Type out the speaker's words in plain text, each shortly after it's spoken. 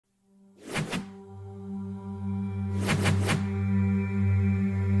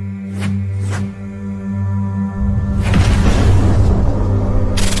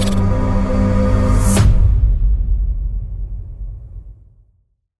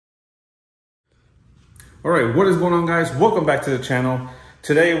All right, what is going on, guys? Welcome back to the channel.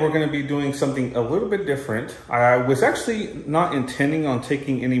 Today we're going to be doing something a little bit different. I was actually not intending on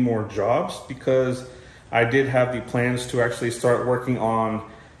taking any more jobs because I did have the plans to actually start working on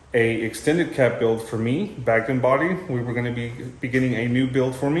a extended cab build for me, back and body. We were going to be beginning a new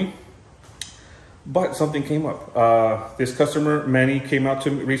build for me, but something came up. This customer, Manny,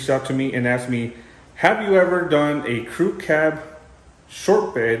 reached out to me and asked me, have you ever done a crew cab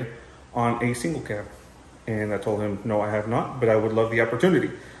short bed on a single cab? And I told him, no, I have not, but I would love the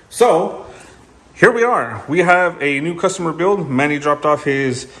opportunity. So here we are. We have a new customer build. Manny dropped off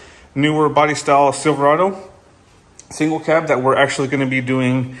his newer body style Silverado single cab that we're actually going to be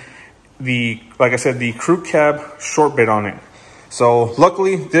doing like I said, the crew cab short bed on it. So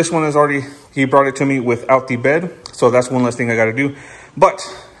luckily this one is already, he brought it to me without the bed. So that's one less thing I got to do. But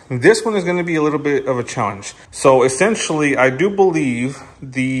this one is going to be a little bit of a challenge. So essentially, I do believe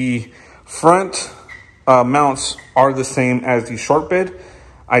the front mounts are the same as the short bed.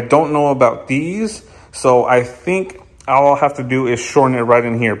 I don't know about these, so I think all I'll have to do is shorten it right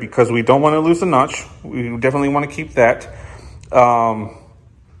in here because we don't want to lose the notch. We definitely want to keep that.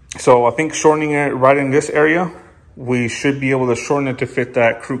 So I think shortening it right in this area, we should be able to shorten it to fit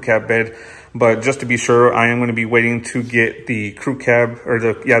that crew cab bed. But just to be sure, I am going to be waiting to get the crew cab, or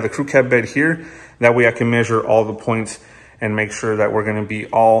the crew cab bed here. That way I can measure all the points and make sure that we're going to be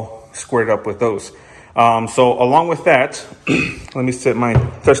all squared up with those. So along with that, let me set my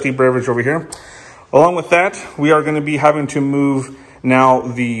thirsty beverage over here. Along with that, we are going to be having to move now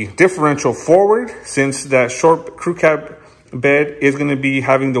the differential forward, since that short crew cab bed is going to be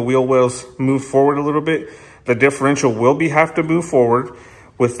having the wheel wells move forward a little bit. The differential will have to move forward.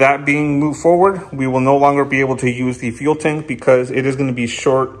 With that being moved forward, we will no longer be able to use the fuel tank because it is going to be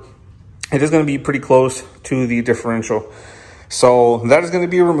short. It is going to be pretty close to the differential. So that is going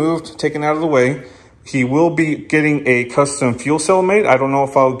to be removed, taken out of the way. He will be getting a custom fuel cell made. I don't know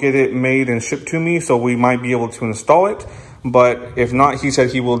if I'll get it made and shipped to me, so we might be able to install it. But if not, he said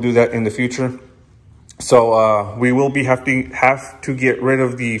he will do that in the future. So we will have to get rid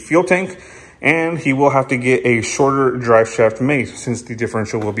of the fuel tank, and he will have to get a shorter drive shaft made since the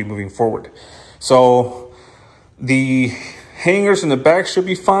differential will be moving forward. So the hangers in the back should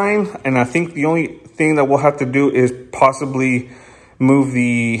be fine. And I think the only thing that we'll have to do is possibly move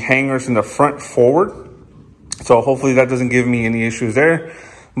the hangers in the front forward. So hopefully that doesn't give me any issues there.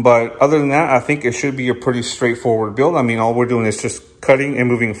 But other than that, I think it should be a pretty straightforward build. I mean, all we're doing is just cutting and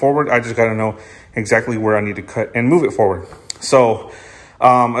moving forward. I just got to know exactly where I need to cut and move it forward. So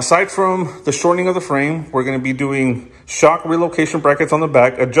aside from the shortening of the frame, we're going to be doing shock relocation brackets on the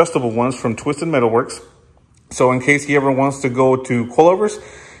back, adjustable ones from Twisted Metalworks. So in case he ever wants to go to coilovers,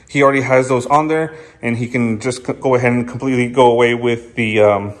 he already has those on there, and he can just go ahead and completely go away with the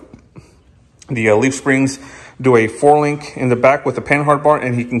leaf springs, do a 4-link in the back with the panhard bar,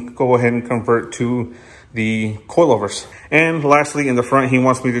 and he can go ahead and convert to the coilovers. And lastly, in the front, he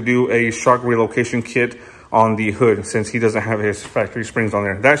wants me to do a shock relocation kit on the hood since he doesn't have his factory springs on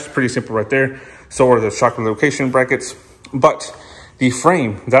there. That's pretty simple right there. So are the shock relocation brackets. But the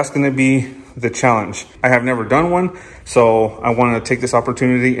frame, that's going to be the challenge. I have never done one, so I want to take this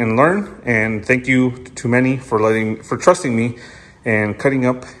opportunity and learn. And thank you to Manny for trusting me and cutting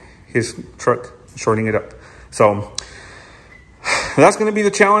up his truck, shortening it up. So that's going to be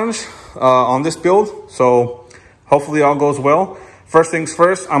the challenge on this build. So hopefully all goes well. First things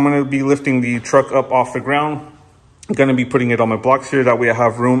first, I'm going to be lifting the truck up off the ground. I'm going to be putting it on my blocks here. That way I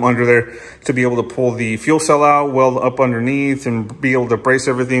have room under there to be able to pull the fuel cell out, weld up underneath, and be able to brace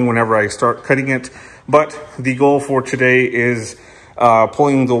everything whenever I start cutting it. But the goal for today is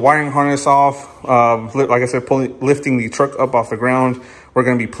pulling the wiring harness off. Like I said, lifting the truck up off the ground. We're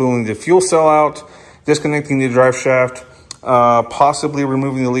going to be pulling the fuel cell out, disconnecting the drive shaft, possibly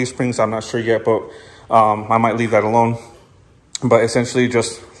removing the leaf springs. I'm not sure yet, but I might leave that alone. But essentially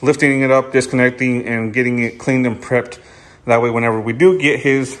just lifting it up, disconnecting, and getting it cleaned and prepped. That way, whenever we do get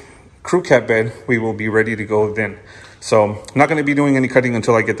his crew cab bed, we will be ready to go then. So I'm not going to be doing any cutting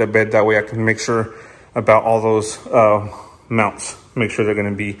until I get that bed. That way I can make sure about all those mounts. Make sure they're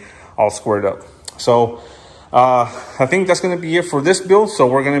going to be all squared up. So I think that's going to be it for this build. So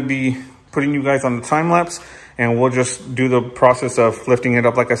we're going to be putting you guys on the time lapse, and we'll just do the process of lifting it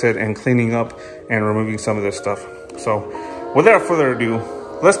up, like I said, and cleaning up and removing some of this stuff. So without further ado,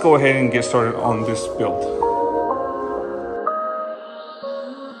 let's go ahead and get started on this build.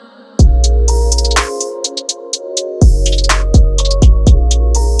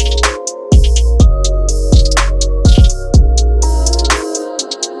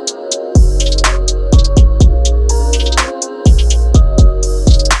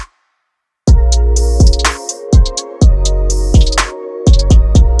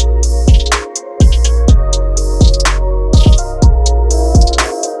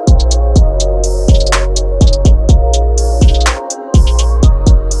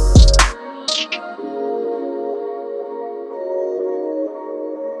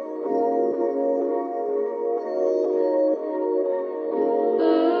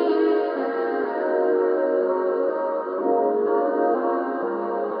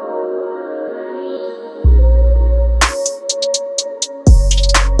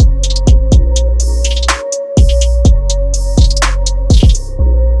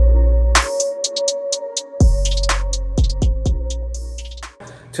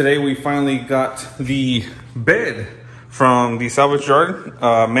 Today we finally got the bed from the salvage yard.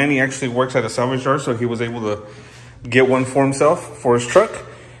 Manny actually works at a salvage yard, so he was able to get one for himself for his truck.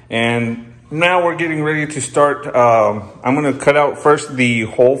 And now we're getting ready to start. I'm gonna cut out first the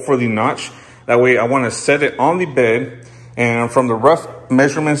hole for the notch. That way I wanna set it on the bed, and from the rough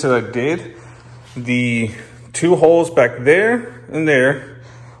measurements that I did, the two holes back there and there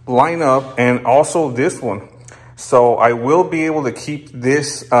line up, and also this one. So I will be able to keep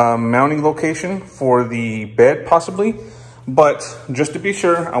this mounting location for the bed possibly, but just to be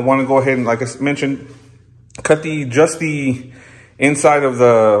sure, I want to go ahead and, like I mentioned, cut just the inside of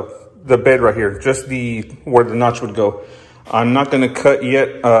the bed right here, just where the notch would go. I'm not going to cut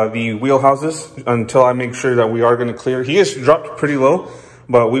yet the wheel houses until I make sure that we are going to clear. He is dropped pretty low,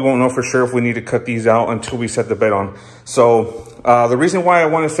 but we won't know for sure if we need to cut these out until we set the bed on. So the reason why I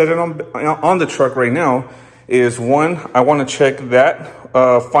want to set it on the truck right now is, one, I want to check that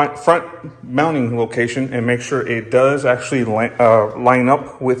front mounting location and make sure it does actually line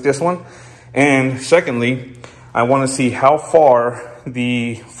up with this one. And secondly, I want to see how far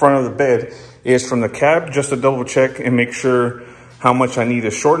the front of the bed is from the cab, just to double check and make sure how much I need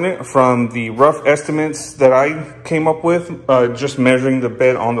to shorten it. From the rough estimates that I came up with, just measuring the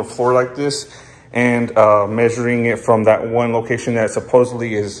bed on the floor like this and measuring it from that one location that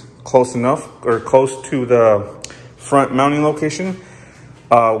supposedly is close enough, or close to the front mounting location,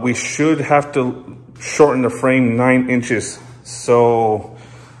 we should have to shorten the frame 9 inches. So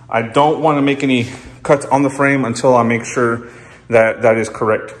I don't want to make any cuts on the frame until I make sure that that is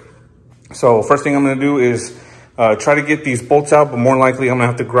correct. So first thing I'm going to do is try to get these bolts out, but more likely I'm going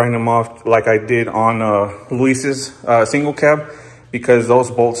to have to grind them off like I did on Luis's single cab, because those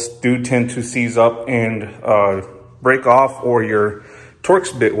bolts do tend to seize up and break off, or your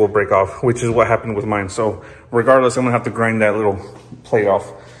Torx bit will break off, which is what happened with mine. So regardless, I'm gonna have to grind that little plate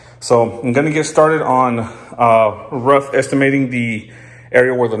off. So I'm gonna get started on rough estimating the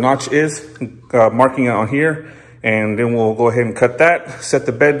area where the notch is, marking it on here, and then we'll go ahead and cut that, set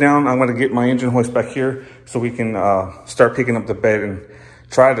the bed down. I'm gonna get my engine hoist back here so we can start picking up the bed and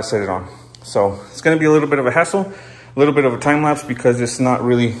try to set it on. So it's gonna be a little bit of a hassle, a little bit of a time lapse, because it's not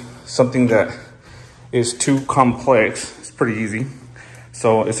really something that is too complex. It's pretty easy.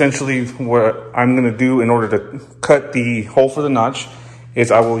 So essentially what I'm gonna do in order to cut the hole for the notch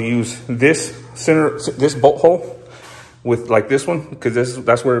is I will use this bolt hole with like this one, because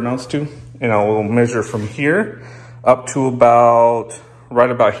that's where it mounts to. And I will measure from here up to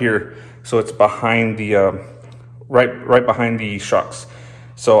right about here. So it's behind the, right behind the shocks.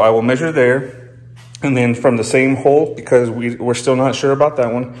 So I will measure there, and then from the same hole, because we're still not sure about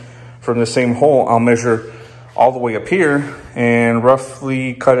that one, from the same hole, I'll measure all the way up here and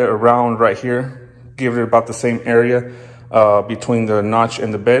roughly cut it around right here, give it about the same area between the notch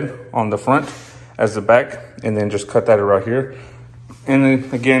and the bed on the front as the back, and then just cut that around here. And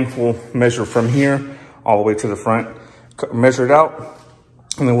then again, we'll measure from here all the way to the front, measure it out,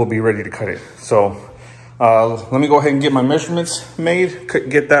 and then we'll be ready to cut it. So let me go ahead and get my measurements made,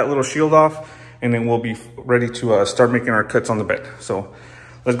 get that little shield off, and then we'll be ready to start making our cuts on the bed. So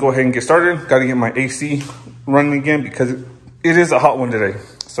let's go ahead and get started. Got to get my AC running again, because it is a hot one today.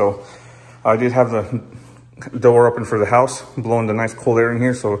 So I did have the door open for the house, blowing the nice cold air in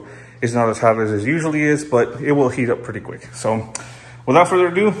here. So it's not as hot as it usually is, but it will heat up pretty quick. So without further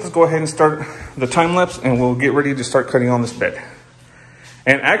ado, let's go ahead and start the time lapse, and we'll get ready to start cutting on this bed.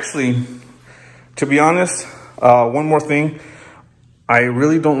 And actually, to be honest, one more thing, I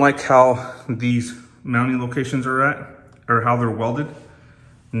really don't like how these mounting locations are at, or how they're welded.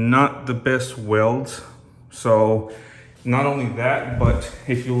 Not the best welds. So not only that, but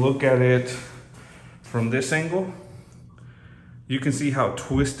if you look at it from this angle, you can see how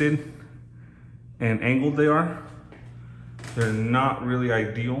twisted and angled they are. They're not really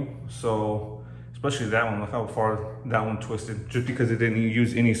ideal. So especially that one, look how far that one twisted, just because it didn't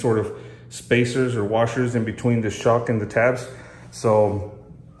use any sort of spacers or washers in between the shock and the tabs. So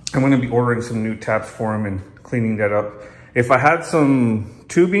I'm gonna be ordering some new tabs for him and cleaning that up. If I had some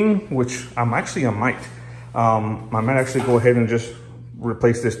tubing, which I might actually go ahead and just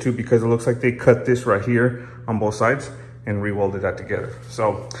replace this tube, because it looks like they cut this right here on both sides and re-welded that together.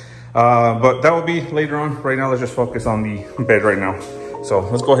 So, but that will be later on. Right now, let's just focus on the bed right now. So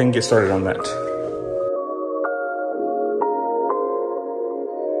let's go ahead and get started on that.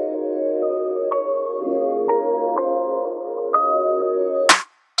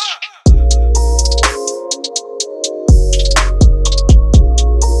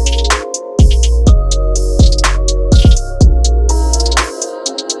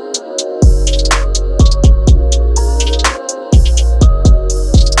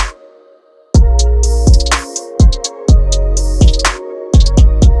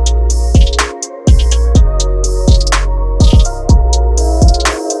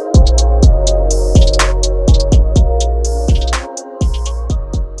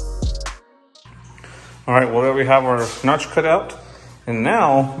 All right, well, there we have our notch cut out. And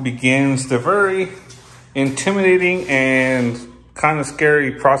now begins the very intimidating and kind of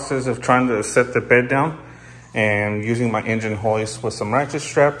scary process of trying to set the bed down and using my engine hoist with some ratchet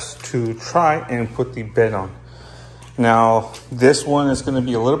straps to try and put the bed on. Now, this one is going to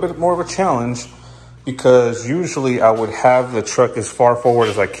be a little bit more of a challenge because usually I would have the truck as far forward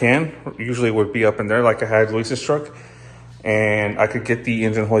as I can. Usually it would be up in there like I had Luis's truck. And I could get the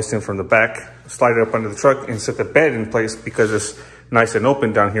engine hoist in from the back, slide it up under the truck, and set the bed in place because it's nice and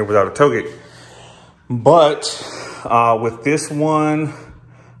open down here without a tailgate. But with this one,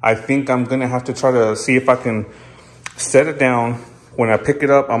 I think I'm gonna have to try to see if I can set it down. When I pick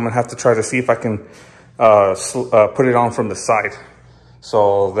it up, I'm gonna have to try to see if I can put it on from the side.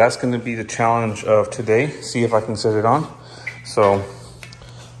 So that's gonna be the challenge of today, see if I can set it on. So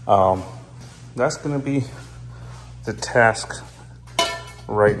that's gonna be the task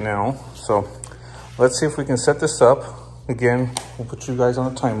right now. So let's see if we can set this up. Again, we'll put you guys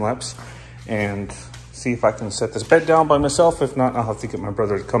on a time lapse and see if I can set this bed down by myself. If not, I'll have to get my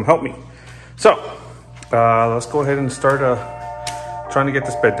brother to come help me. So let's go ahead and start trying to get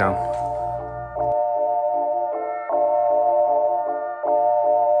this bed down.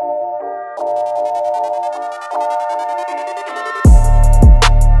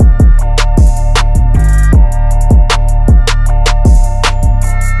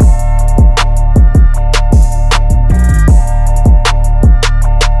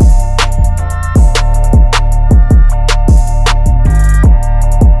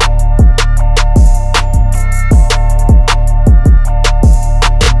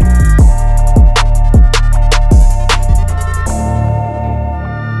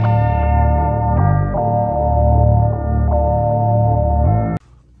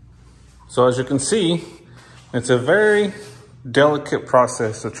 So as you can see, it's a very delicate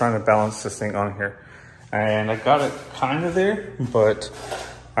process of trying to balance this thing on here. And I got it kind of there, but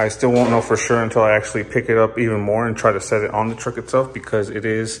I still won't know for sure until I actually pick it up even more and try to set it on the truck itself, because it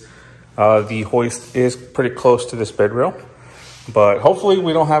is, the hoist is pretty close to this bed rail. But hopefully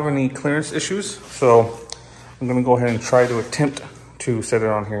we don't have any clearance issues. So I'm gonna go ahead and try to attempt to set it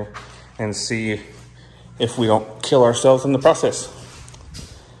on here and see if we don't kill ourselves in the process.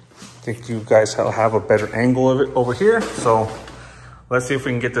 I think you guys have a better angle of it over here. So let's see if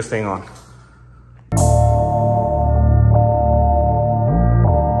we can get this thing on.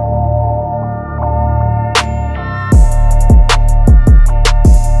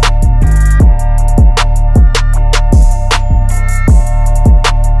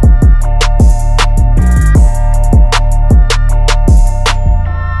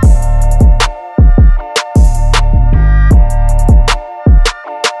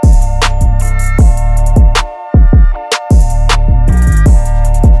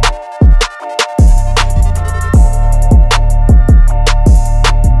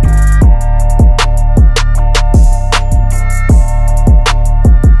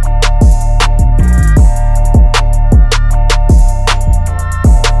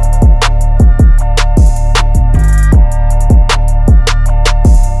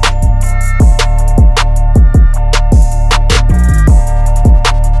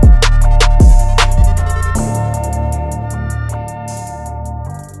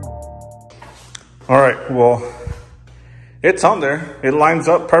 All right, well, it's on there. It lines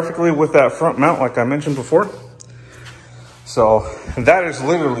up perfectly with that front mount like I mentioned before. So that is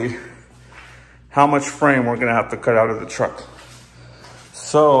literally how much frame we're gonna have to cut out of the truck.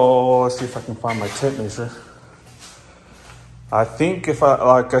 So let's see if I can find my tape measure. I think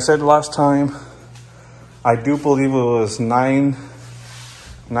like I said last time, I do believe it was 9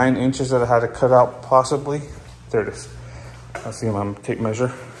 inches that I had to cut out possibly. There it is. Let's see my tape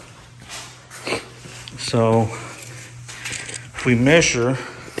measure. So if we measure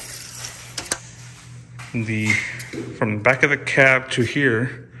from the back of the cab to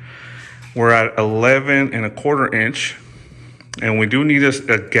here, we're at 11¼ inch, and we do need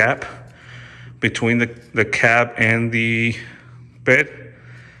a gap between the cab and the bed.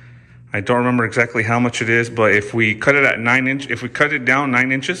 I don't remember exactly how much it is, but if we cut it at 9 inch, if we cut it down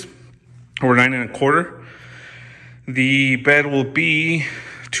 9 inches or 9¼ the bed will be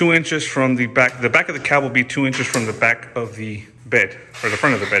 2 inches from the back. The back of the cab will be 2 inches from the back of the bed, or the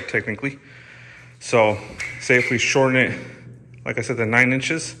front of the bed technically. So say if we shorten it, like I said, the 9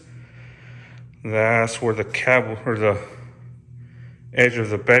 inches, that's where the cab or the edge of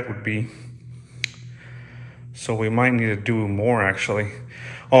the bed would be. So we might need to do more actually.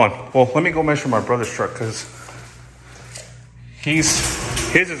 Hold on, well, let me go measure my brother's truck, because his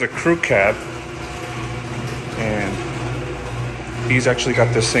is a crew cab, and he's actually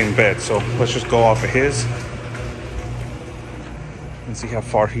got this same bed. So let's just go off of his and see how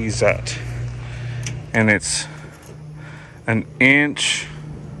far he's at. And it's an inch,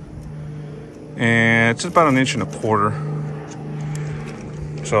 and it's about 1.25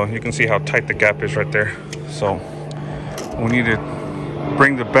 inches. So you can see how tight the gap is right there. So we need to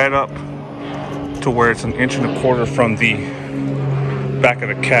bring the bed up to where it's 1.25 inches from the back of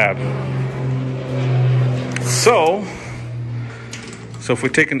the cab. So if we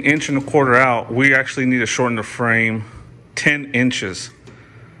take 1.25 inches out, we actually need to shorten the frame 10 inches.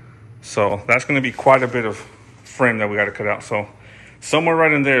 So that's going to be quite a bit of frame that we got to cut out. So somewhere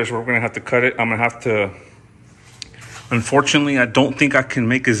right in there is where we're going to have to cut it. I'm going to have to, unfortunately, I don't think I can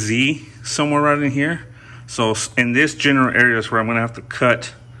make a Z somewhere right in here. So in this general area is where I'm going to have to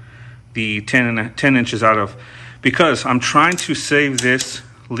cut the 10 inches out of, because I'm trying to save this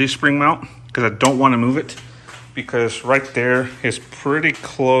leaf spring mount because I don't want to move it, because right there is pretty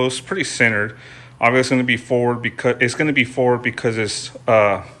close, pretty centered. Obviously it's going to be forward because it's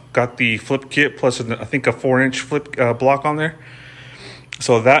got the flip kit plus I think a 4-inch flip block on there.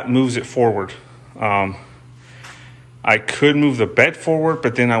 So that moves it forward. I could move the bed forward,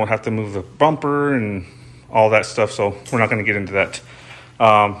 but then I would have to move the bumper and all that stuff. So we're not going to get into that.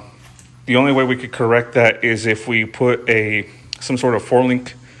 The only way we could correct that is if we put some sort of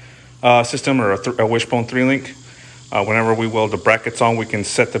 4-link system or a wishbone 3-link. Whenever we weld the brackets on, we can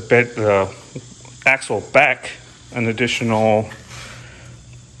set the axle back an additional,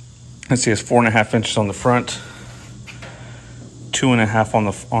 let's see, it's 4.5 inches on the front, 2.5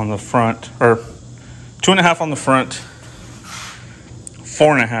 on the front, or 2.5 on the front,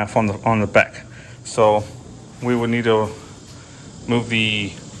 4.5 on the back. So we would need to move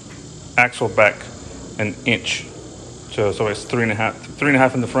the axle back 1 inch. So it's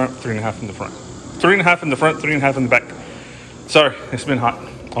 3.5 in the front, 3.5 in the front, 3.5 in the front, 3.5 in the back. Sorry, it's been hot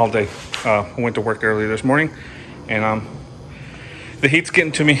all day. I went to work early this morning, and the heat's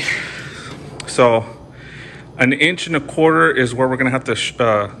getting to me. So 1.25 inches is where we're gonna have to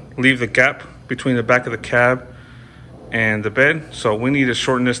leave the gap between the back of the cab and the bed. So we need to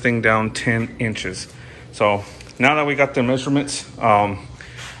shorten this thing down 10 inches. So now that we got the measurements, I'm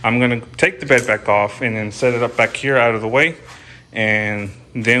gonna take the bed back off and then set it up back here out of the way, and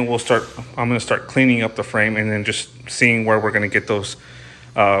then I'm gonna start cleaning up the frame and then just seeing where we're gonna get those,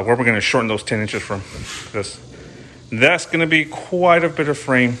 where we're gonna shorten those 10 inches from. Because that's gonna be quite a bit of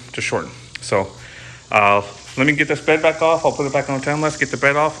frame to shorten. So let me get this bed back off. I'll put it back on the time lapse, get the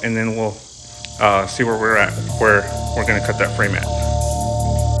bed off, and then we'll see where we're at, where we're gonna cut that frame at.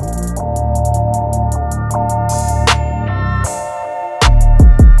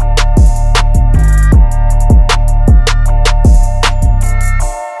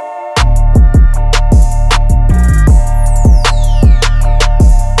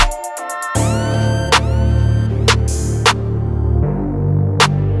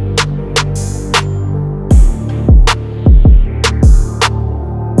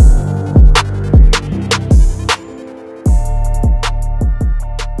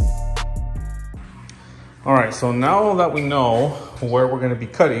 All right, so now that we know where we're gonna be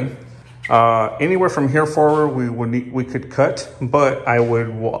cutting, anywhere from here forward we could cut, but I would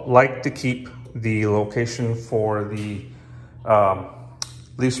like to keep the location for the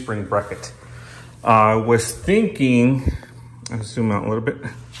leaf spring bracket. I was thinking, I'll zoom out a little bit,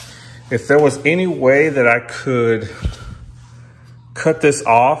 if there was any way that I could cut this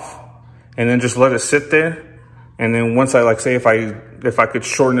off and then just let it sit there, and then once I, like, say if I could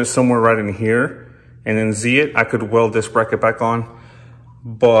shorten it somewhere right in here and then Z it, I could weld this bracket back on.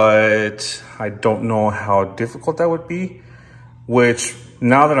 But I don't know how difficult that would be, which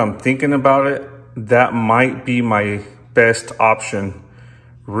now that I'm thinking about it, that might be my best option.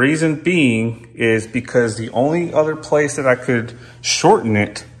 Reason being is because the only other place that I could shorten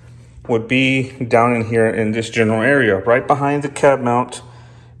it would be down in here in this general area, right behind the cab mount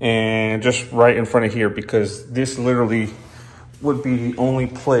and just right in front of here, because this literally would be the only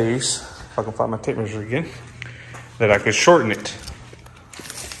place, if I can find my tape measure again, that I could shorten it.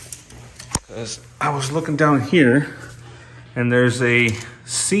 Because I was looking down here and there's a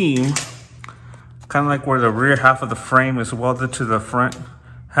seam, kind of like where the rear half of the frame is welded to the front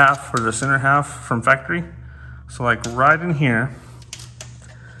half or the center half from factory. So like right in here.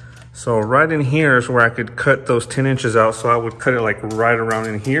 So right in here is where I could cut those 10 inches out. So I would cut it like right around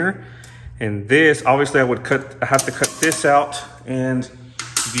in here. And this, obviously I have to cut this out and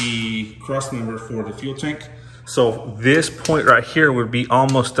the cross member for the fuel tank. So this point right here would be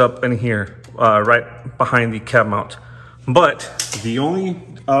almost up in here, right behind the cab mount. But the only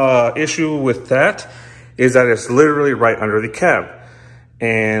issue with that is that it's literally right under the cab.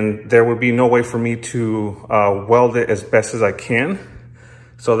 And there would be no way for me to weld it as best as I can.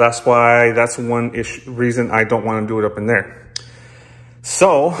 So that's why, that's one reason I don't want to do it up in there.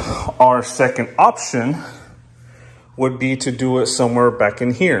 So our second option would be to do it somewhere back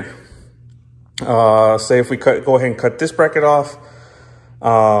in here. Say if we go ahead and cut this bracket off,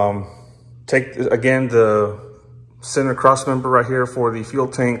 take again the center cross member right here for the fuel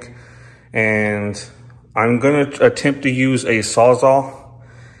tank, and I'm gonna attempt to use a Sawzall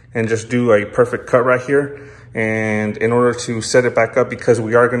and just do a perfect cut right here. And in order to set it back up, because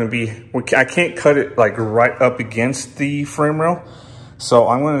we are gonna be, I can't cut it like right up against the frame rail. So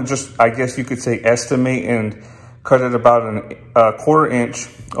I'm gonna just, I guess you could say, estimate and cut it about a quarter inch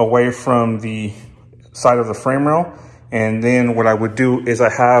away from the side of the frame rail. And then what I would do is I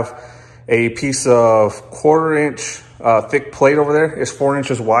have a piece of quarter inch thick plate over there. It's 4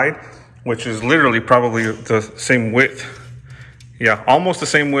 inches wide, which is literally probably the same width. Yeah, almost the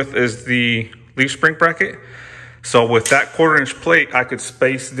same width as the leaf spring bracket. So with that quarter inch plate, I could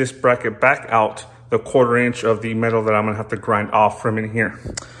space this bracket back out the quarter inch of the metal that I'm gonna have to grind off from in here.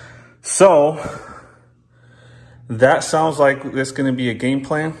 So that sounds like it's gonna be a game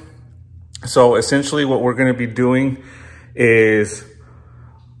plan. So essentially what we're gonna be doing is,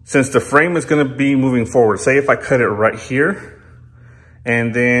 since the frame is gonna be moving forward, say if I cut it right here,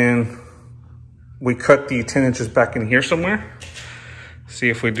 and then we cut the 10 inches back in here somewhere. See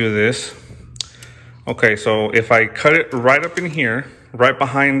if we do this. Okay, so if I cut it right up in here, right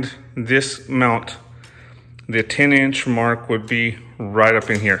behind this mount, the 10-inch mark would be right up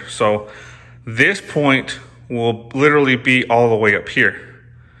in here. So this point will literally be all the way up here.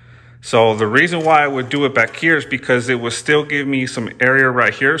 So the reason why I would do it back here is because it would still give me some area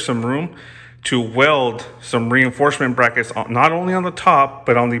right here, some room to weld some reinforcement brackets, not only on the top,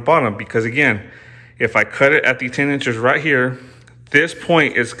 but on the bottom. Because again, if I cut it at the 10 inches right here, this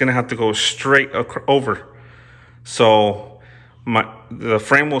point is gonna have to go straight over. So the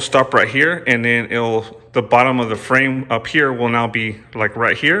frame will stop right here, and then the bottom of the frame up here will now be like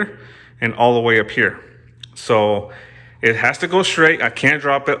right here and all the way up here. So it has to go straight. I can't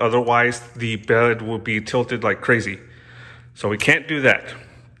drop it, otherwise the bed will be tilted like crazy. So we can't do that.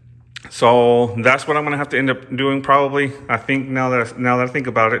 So that's what I'm gonna have to end up doing probably. I think now that I think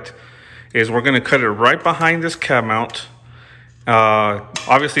about it, is we're gonna cut it right behind this cab mount.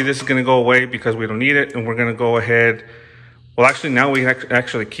 Obviously this is going to go away because we don't need it, and we're going to go ahead, well actually now we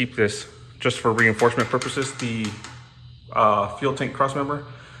actually keep this just for reinforcement purposes, the fuel tank cross member,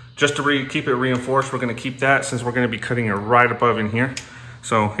 just to keep it reinforced. We're going to keep that since we're going to be cutting it right above in here,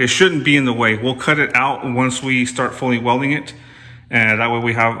 so it shouldn't be in the way. We'll cut it out once we start fully welding it, and that way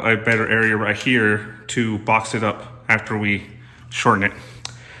we have a better area right here to box it up after we shorten it.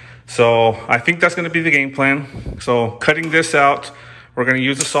 So I think that's going to be the game plan. So cutting this out, we're going to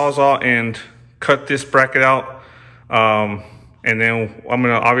use the Sawzall and cut this bracket out. And then I'm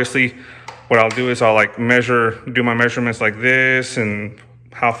going to, obviously, what I'll do is I'll like do my measurements like this and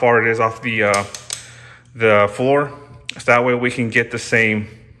how far it is off the floor. So that way we can get the same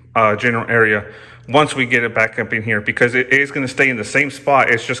general area once we get it back up in here, because it is going to stay in the same spot.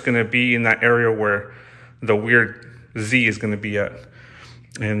 It's just going to be in that area where the weird Z is going to be at.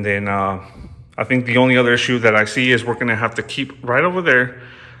 And then I think the only other issue that I see is we're going to have to keep right over there.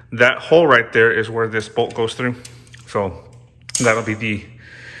 That hole right there is where this bolt goes through. So that'll be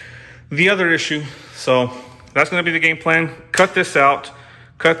the other issue. So that's going to be the game plan. Cut this out.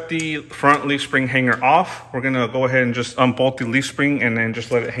 Cut the front leaf spring hanger off. We're going to go ahead and just unbolt the leaf spring and then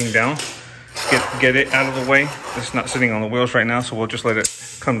just let it hang down. Get it out of the way. It's not sitting on the wheels right now, so we'll just let it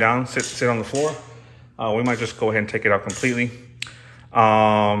come down, sit on the floor. We might just go ahead and take it out completely.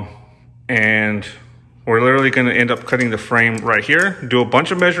 And we're literally going to end up cutting the frame right here, do a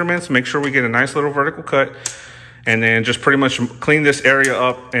bunch of measurements, make sure we get a nice little vertical cut, and then just pretty much clean this area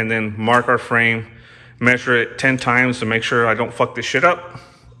up and then mark our frame, measure it 10 times to make sure I don't fuck this shit up,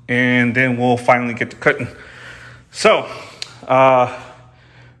 and then we'll finally get to cutting. So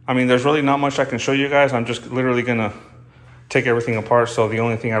I mean, there's really not much I can show you guys. I'm just literally gonna take everything apart, so the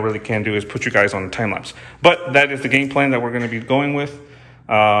only thing I really can do is put you guys on the time lapse. But that is the game plan that we're going to be going with.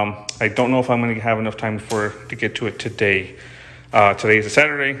 I don't know if I'm going to have enough time to get to it today. Today is a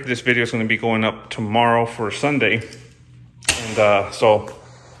Saturday. This video is going to be going up tomorrow for Sunday, and so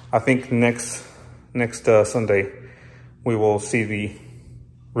I think next Sunday we will see the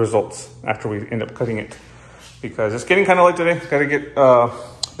results after we end up cutting it, because it's getting kind of late today. Got to get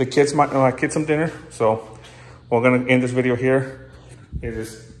the kids my kids some dinner, so we're gonna end this video here. It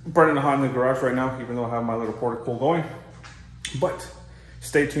is burning hot in the garage right now, even though I have my little porta-cool going. But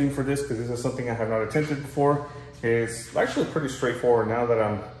stay tuned for this because this is something I have not attempted before. It's actually pretty straightforward now that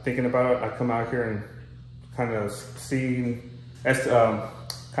I'm thinking about it. I come out here and kind of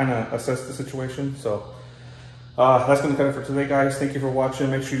kind of assess the situation. So that's gonna cut it for today, guys. Thank you for watching.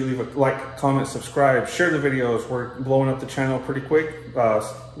 Make sure you leave a like, comment, subscribe, share the videos. We're blowing up the channel pretty quick.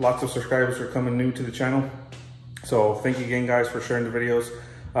 Lots of subscribers are coming new to the channel. So thank you again, guys, for sharing the videos.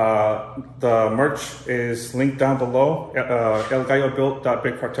 The merch is linked down below,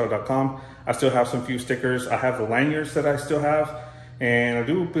 elgallobuilt.bigcartel.com. I still have some few stickers. I have the lanyards that I still have, and I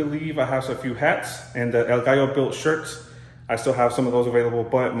do believe I have a few hats and the El Gallo Built shirts. I still have some of those available,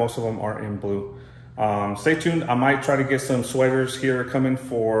 but most of them are in blue. Stay tuned. I might try to get some sweaters here coming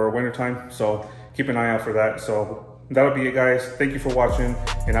for wintertime, so keep an eye out for that. So that'll be it, guys. Thank you for watching,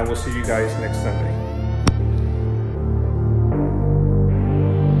 and I will see you guys next Sunday.